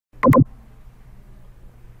Dear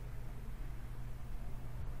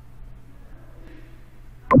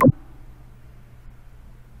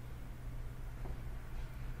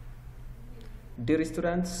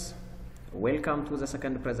students, welcome to the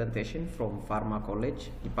second presentation from Pharma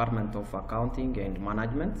College, Department of Accounting and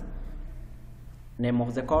Management. Name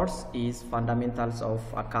of the course is Fundamentals of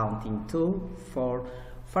Accounting 2 for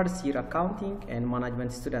first year accounting and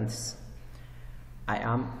management students. I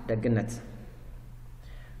am Dagnet.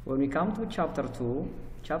 When we come to chapter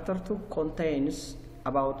 2 contains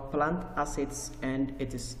about plant assets and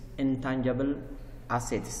its intangible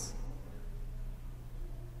assets.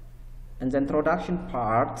 In the introduction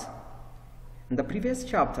part, in the previous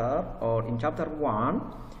chapter or in chapter 1,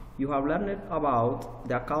 you have learned about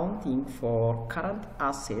the accounting for current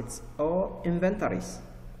assets or inventories.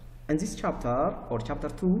 In this chapter or chapter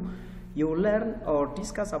 2, you will learn or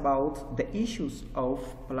discuss about the issues of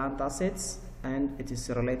plant assets and its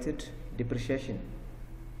related depreciation.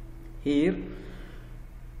 Here,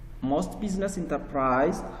 most business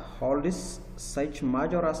enterprise holds such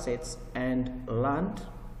major assets and land,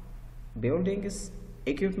 buildings,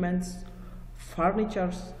 equipments,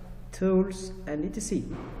 furniture, tools, and etc.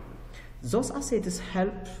 Those assets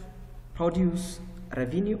help produce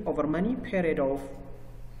revenue over many period of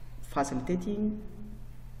facilitating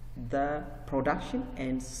the production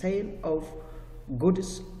and sale of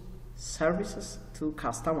goods, services to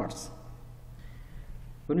customers.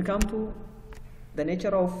 When we come to the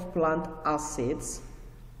nature of plant assets,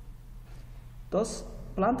 those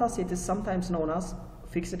plant assets is sometimes known as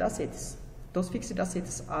fixed assets. Those fixed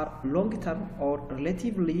assets are long-term or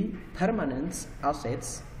relatively permanent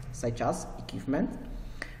assets such as equipment,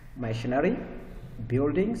 machinery,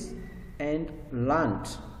 buildings, and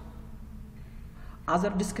land. Other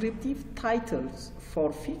descriptive titles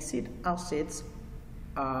for fixed assets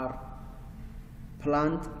are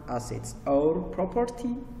plant assets or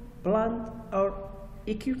property, plant, or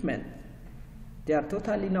equipment. They are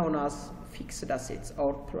totally known as fixed assets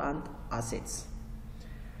or plant assets.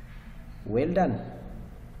 Well done.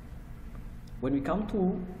 When we come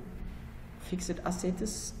to fixed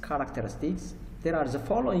assets characteristics, there are the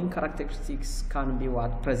following characteristics can be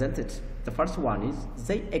presented. The first one is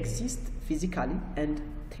they exist physically and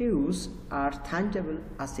those are tangible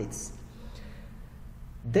assets.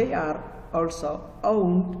 They are also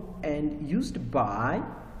owned and used by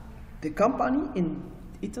the company in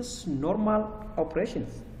its normal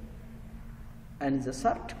operations. And the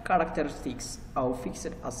third characteristics of fixed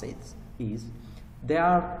assets is they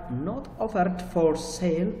are not offered for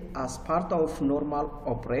sale as part of normal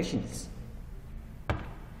operations.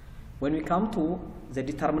 When we come to the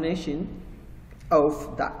determination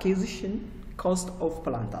of the acquisition cost of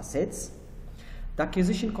plant assets, the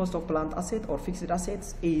acquisition cost of plant asset or fixed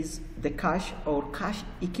assets is the cash or cash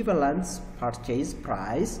equivalents purchase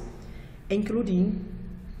price, including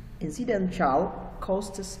incidental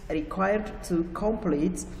costs required to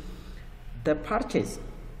complete the purchase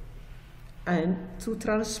and to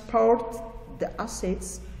transport the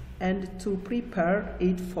assets and to prepare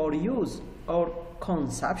it for use or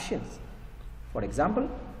consumption. For example,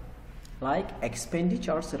 like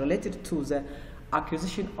expenditures related to the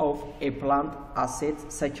acquisition of a plant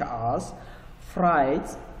asset such as freight,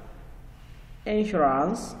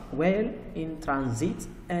 insurance, while in transit,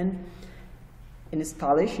 and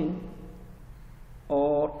installation,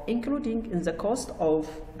 or including in the cost of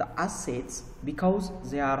the assets because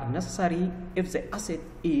they are necessary if the asset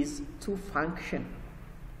is to function.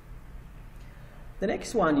 The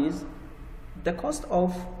next one is the cost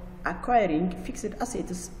of acquiring fixed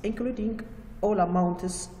assets, including all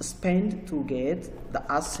amounts spent to get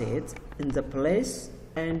the asset in the place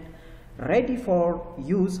and ready for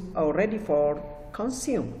use or ready for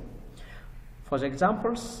consume. For the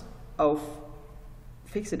examples of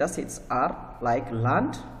fixed assets are like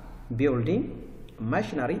land, building,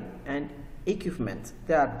 machinery, and equipment.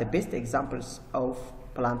 They are the best examples of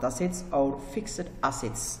plant assets or fixed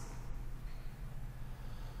assets.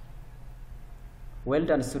 Well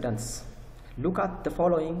done, students. Look at the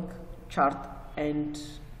following chart and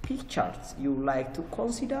pictures. You like to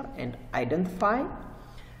consider and identify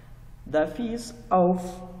the fees of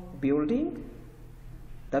building,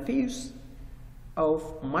 the fees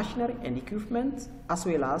of machinery and equipment, as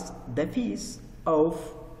well as the fees of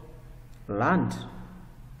land.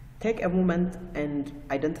 Take a moment and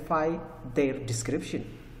identify their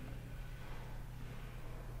description.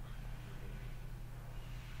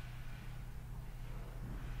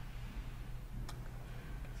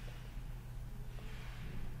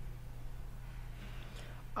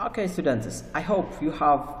 Okay, students, I hope you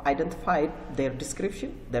have identified their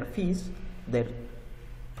description, their fees, their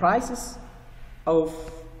prices of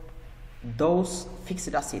those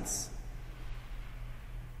fixed assets.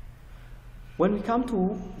 When we come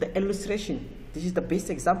to the illustration, this is the best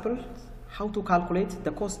example how to calculate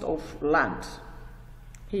the cost of land.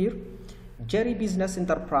 Here, Jerry Business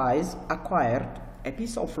Enterprise acquired a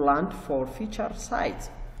piece of land for future site.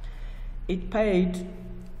 It paid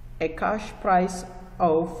a cash price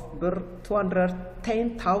of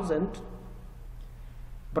 210,000,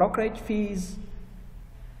 brokerage fees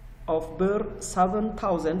of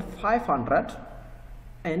 7,500,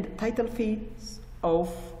 and title fees of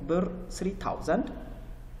 3,000.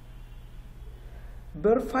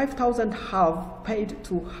 5,000 have paid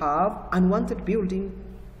to have unwanted building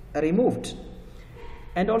removed,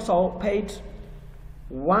 and also paid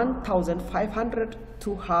 1,500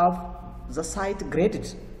 to have the site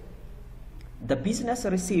graded. The business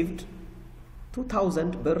received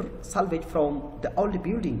 2,000 salvage from the old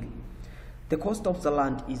building. The cost of the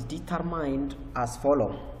land is determined as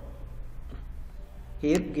follows.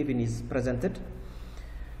 Here given is presented.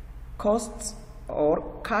 Costs or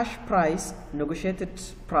cash price, negotiated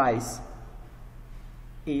price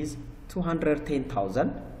is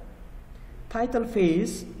 210,000. Title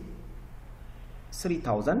fees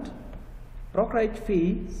 3,000. Brokerage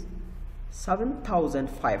fees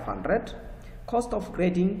 7,500. Cost of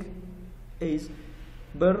grading is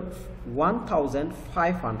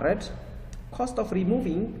 1,500. Cost of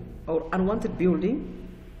removing or unwanted building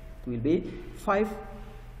will be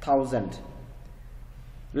 5,000.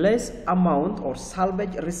 Less amount or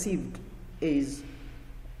salvage received is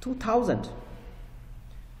 2,000.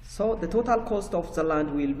 So the total cost of the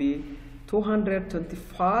land will be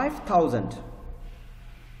 225,000.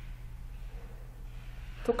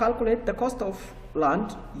 To calculate the cost of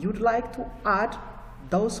land, you'd like to add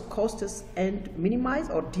those costs and minimize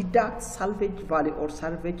or deduct salvage value or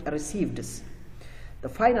salvage received. The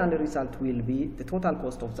final result will be the total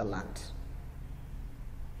cost of the land.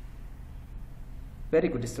 Very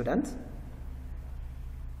good, students.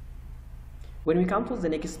 When we come to the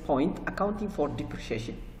next point, accounting for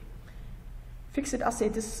depreciation. Fixed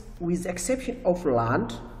assets, with the exception of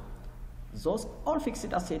land, all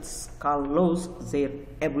fixed assets can lose their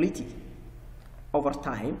ability over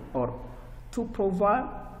time or to provide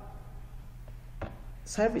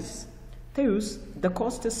service. Thus, the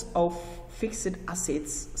costs of fixed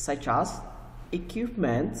assets such as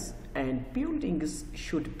equipment and buildings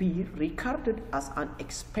should be recorded as an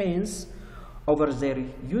expense over their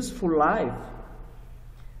useful life.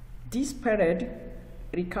 This period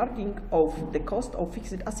recording of the cost of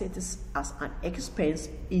fixed assets as an expense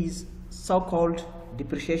is so-called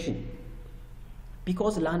depreciation.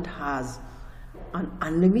 Because land has an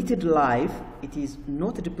unlimited life, it is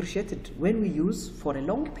not depreciated. When we use for a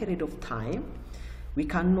long period of time, we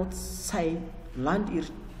cannot say land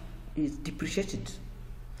is depreciated.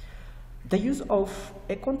 The use of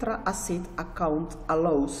a contra asset account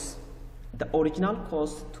allows the original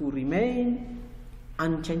cost to remain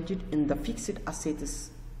unchanged in the fixed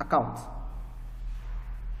assets account.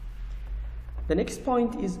 The next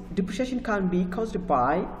point is depreciation can be caused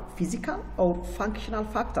by physical or functional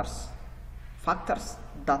factors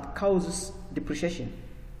that causes depreciation.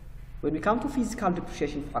 When we come to physical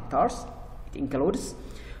depreciation factors, it includes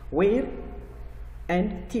wear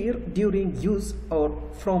and tear during use or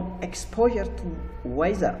from exposure to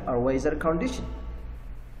weather or weather condition.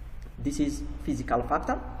 This is physical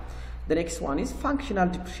factor. The next one is functional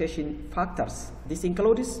depreciation factors. This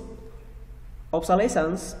includes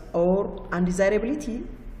obsolescence or undesirability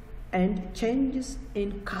and changes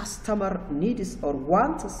in customer needs or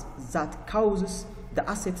wants that causes the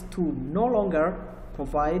asset to no longer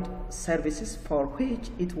provide services for which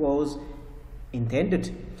it was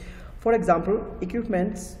intended. For example,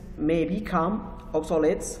 equipment may become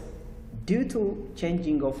obsolete due to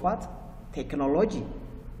changing of what? Technology.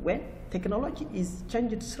 When technology is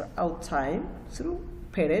changed throughout time, through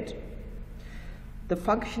period, the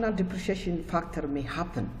functional depreciation factor may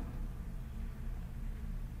happen.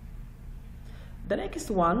 The next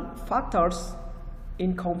one, factors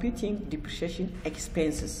in computing depreciation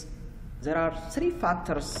expenses. There are three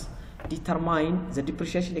factors determine the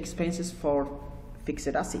depreciation expenses for fixed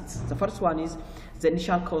assets. The first one is the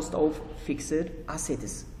initial cost of fixed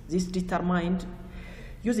assets. This determined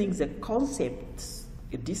using the concepts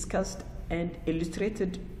discussed and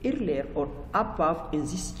illustrated earlier or above in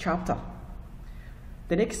this chapter.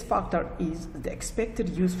 The next factor is the expected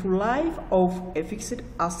useful life of a fixed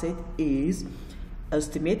asset is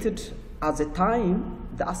estimated at the time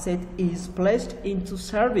the asset is placed into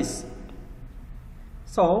service.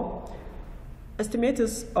 So,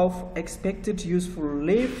 estimates of expected useful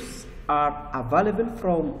lives are available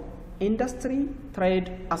from industry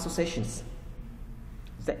trade associations.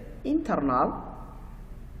 The Internal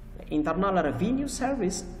Revenue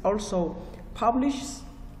Service also publishes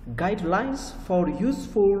guidelines for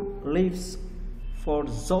useful lives for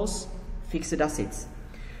those fixed assets,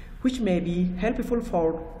 which may be helpful for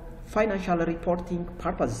financial reporting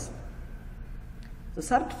purposes. The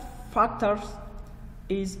third factor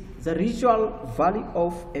is the residual value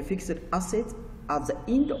of a fixed asset at the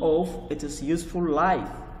end of its useful life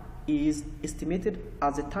is estimated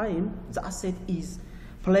at the time the asset is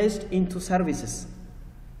placed into services.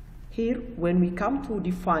 Here, when we come to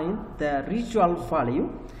define the residual value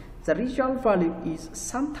is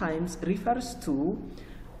sometimes refers to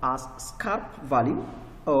as scrap value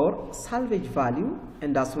or salvage value,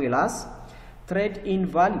 and as well as trade-in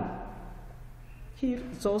value. Here,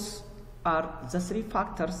 those are the three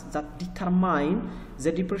factors that determine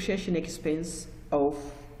the depreciation expense of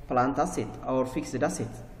plant asset or fixed asset.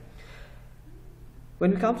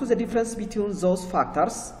 When we come to the difference between those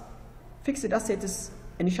factors, fixed assets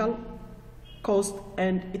initial cost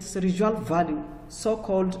and its residual value,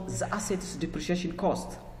 so-called the asset's depreciation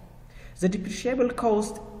cost. The depreciable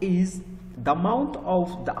cost is the amount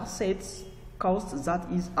of the asset's cost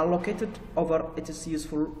that is allocated over its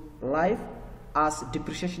useful life as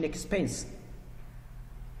depreciation expense.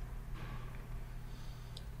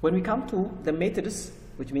 When we come to the methods,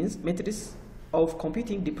 which means methods of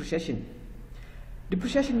computing depreciation,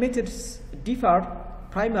 depreciation methods differ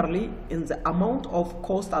primarily in the amount of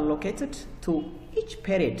cost allocated to each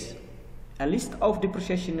period. A list of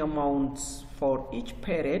depreciation amounts for each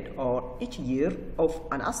period or each year of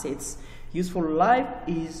an asset's useful life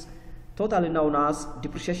is totally known as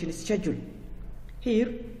depreciation schedule.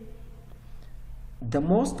 Here, the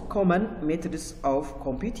most common methods of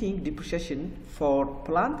computing depreciation for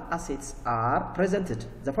plant assets are presented.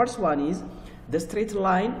 The first one is the straight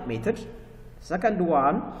line method. Second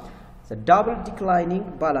one, the double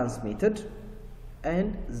declining balance method,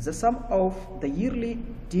 and the sum of the yearly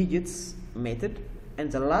digits method,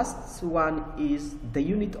 and the last one is the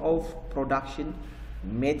unit of production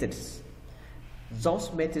methods.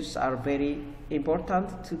 Those methods are very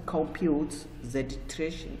important to compute the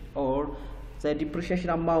depreciation or the depreciation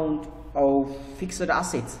amount of fixed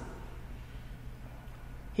assets.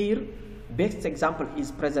 Here, best example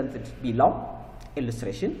is presented below.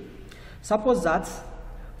 Illustration. Suppose that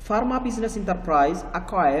Pharma business enterprise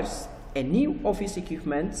acquires a new office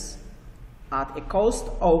equipment at a cost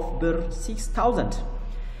of 6,000.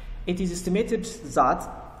 It is estimated that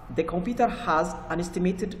the computer has an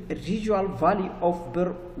estimated residual value of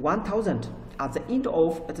 1,000 at the end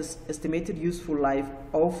of its estimated useful life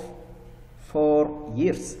of 4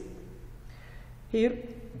 years. Here,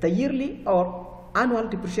 the yearly or annual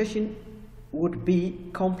depreciation would be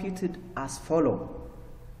computed as follows.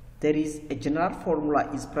 There is a general formula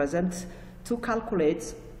is present to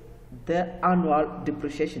calculate the annual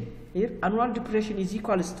depreciation. Here, annual depreciation is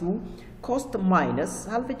equals to cost minus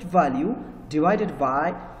salvage value divided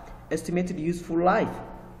by estimated useful life.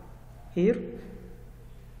 Here,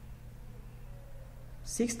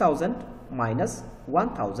 6,000 minus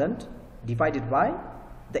 1,000 divided by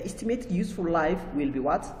the estimated useful life will be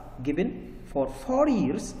what? Given for 4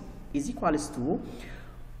 years is equals to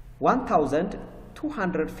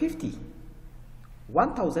 1,250.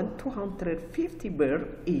 1,250 birr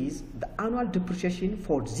is the annual depreciation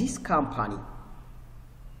for this company.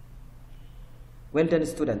 Well done,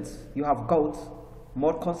 students. You have got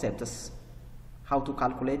more concepts how to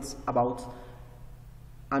calculate about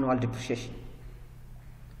annual depreciation.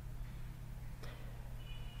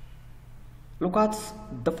 Look at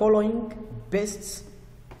the following best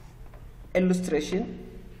illustration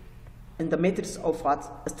in the methods of what?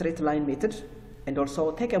 A straight line method, and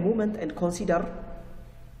also take a moment and consider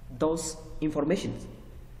those informations.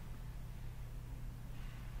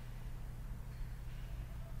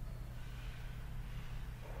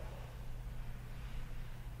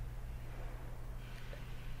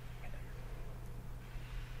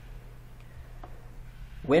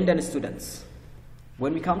 Well done, students.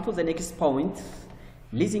 When we come to the next point,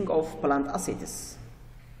 leasing of plant assets.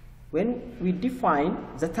 When we define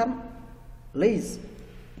the term lease,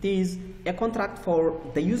 it is a contract for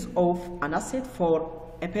the use of an asset for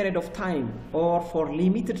a period of time or for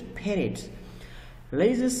limited period.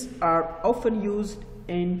 Leases are often used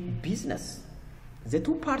in business. The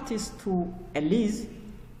two parties to a lease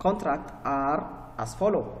contract are as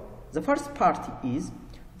follows. The first party is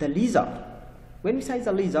the leaser. When we say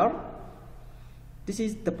the leaser, this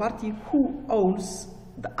is the party who owns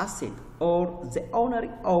the asset or the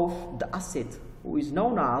owner of the asset, who is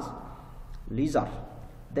known as leaser.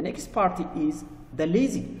 The next party is the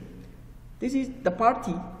lessee. This is the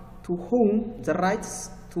party to whom the rights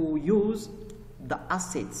to use the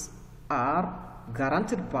assets are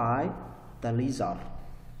guaranteed by the lessor.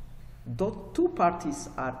 Those two parties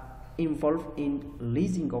are involved in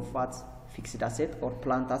leasing of what? Fixed asset or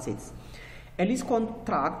plant assets. A lease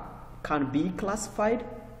contract can be classified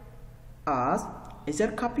as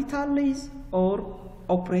either capital lease or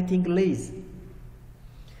operating lease.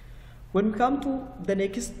 When we come to the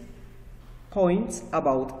next point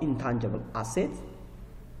about intangible assets,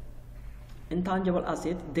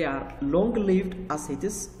 they are long-lived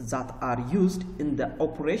assets that are used in the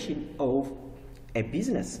operation of a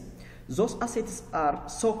business. Those assets are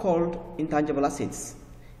so-called intangible assets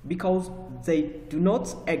because they do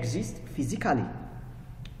not exist physically.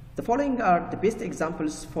 The following are the best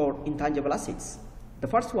examples for intangible assets. The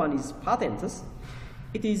first one is patents.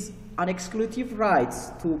 It is an exclusive right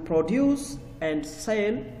to produce and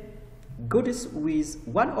sell goods with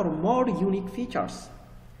one or more unique features.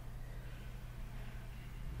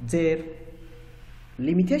 Their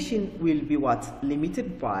limitation will be what?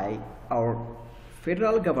 Limited by our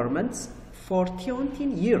federal governments for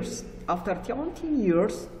 17 years. After 17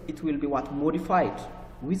 years, it will be what? Modified.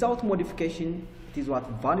 Without modification, it is what?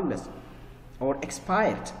 Valueless or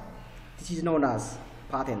expired. This is known as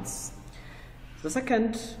patents. The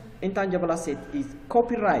second intangible asset is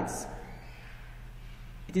copyrights.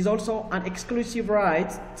 It is also an exclusive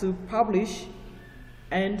right to publish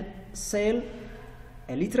and sell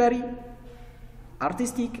a literary,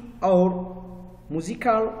 artistic, or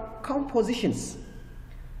musical compositions.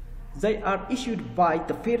 They are issued by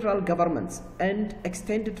the federal government and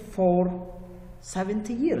extended for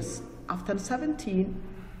 70 years. After 70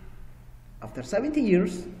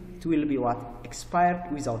 years, it will be what?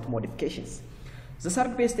 Expired without modifications. The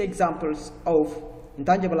third best examples of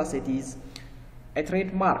intangible asset is a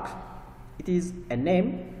trademark. It is a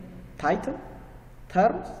name, title,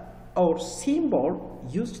 terms, or symbol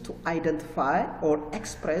used to identify or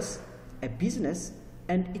express a business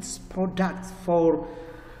and its products for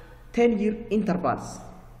 10-year intervals.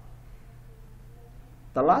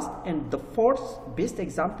 The last and the fourth best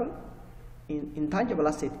example in intangible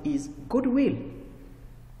asset is goodwill.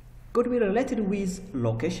 Goodwill related with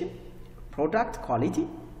location, product quality,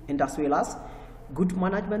 and as well as good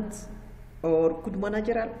management or good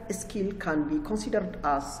managerial skill can be considered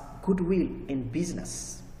as goodwill in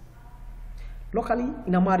business. Locally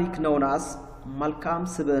in Amharic known as Malkam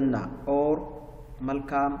Sibna or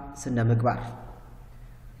Malkam Sinamigbar.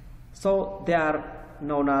 So they are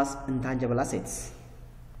known as intangible assets.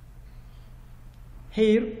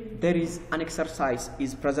 Here there is an exercise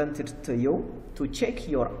is presented to you to check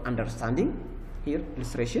your understanding. Here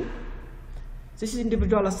illustration. This is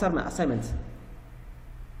individual assignment.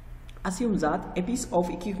 Assume that a piece of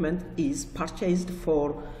equipment is purchased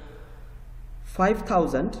for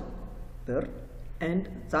 5,000 and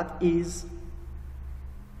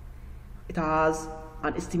it has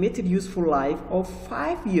an estimated useful life of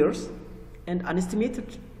 5 years and an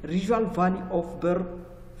estimated residual value of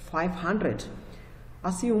 500.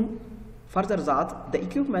 Assume further that the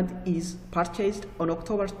equipment is purchased on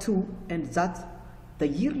October 2 and that the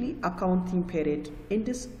yearly accounting period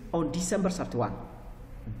ends on December 31.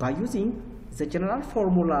 By using the general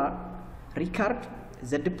formula, record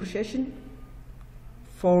the depreciation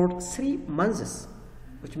for 3 months,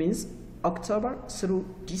 which means October through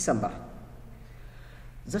December.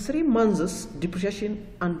 The 3 months depreciation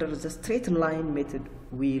under the straight line method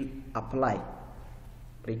will apply.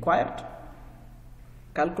 Required: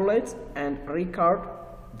 calculate and record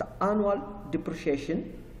the annual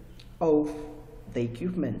depreciation of the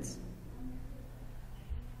equipment.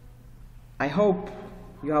 I hope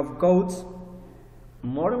you have got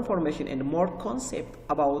more information and more concept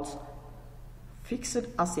about fixed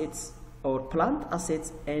assets or plant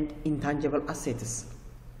assets and intangible assets.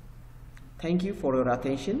 Thank you for your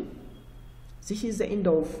attention. This is the end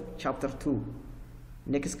of chapter 2.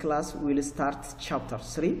 Next class we will start chapter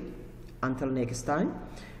 3. Until next time,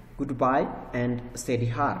 goodbye and steady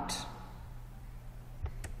heart.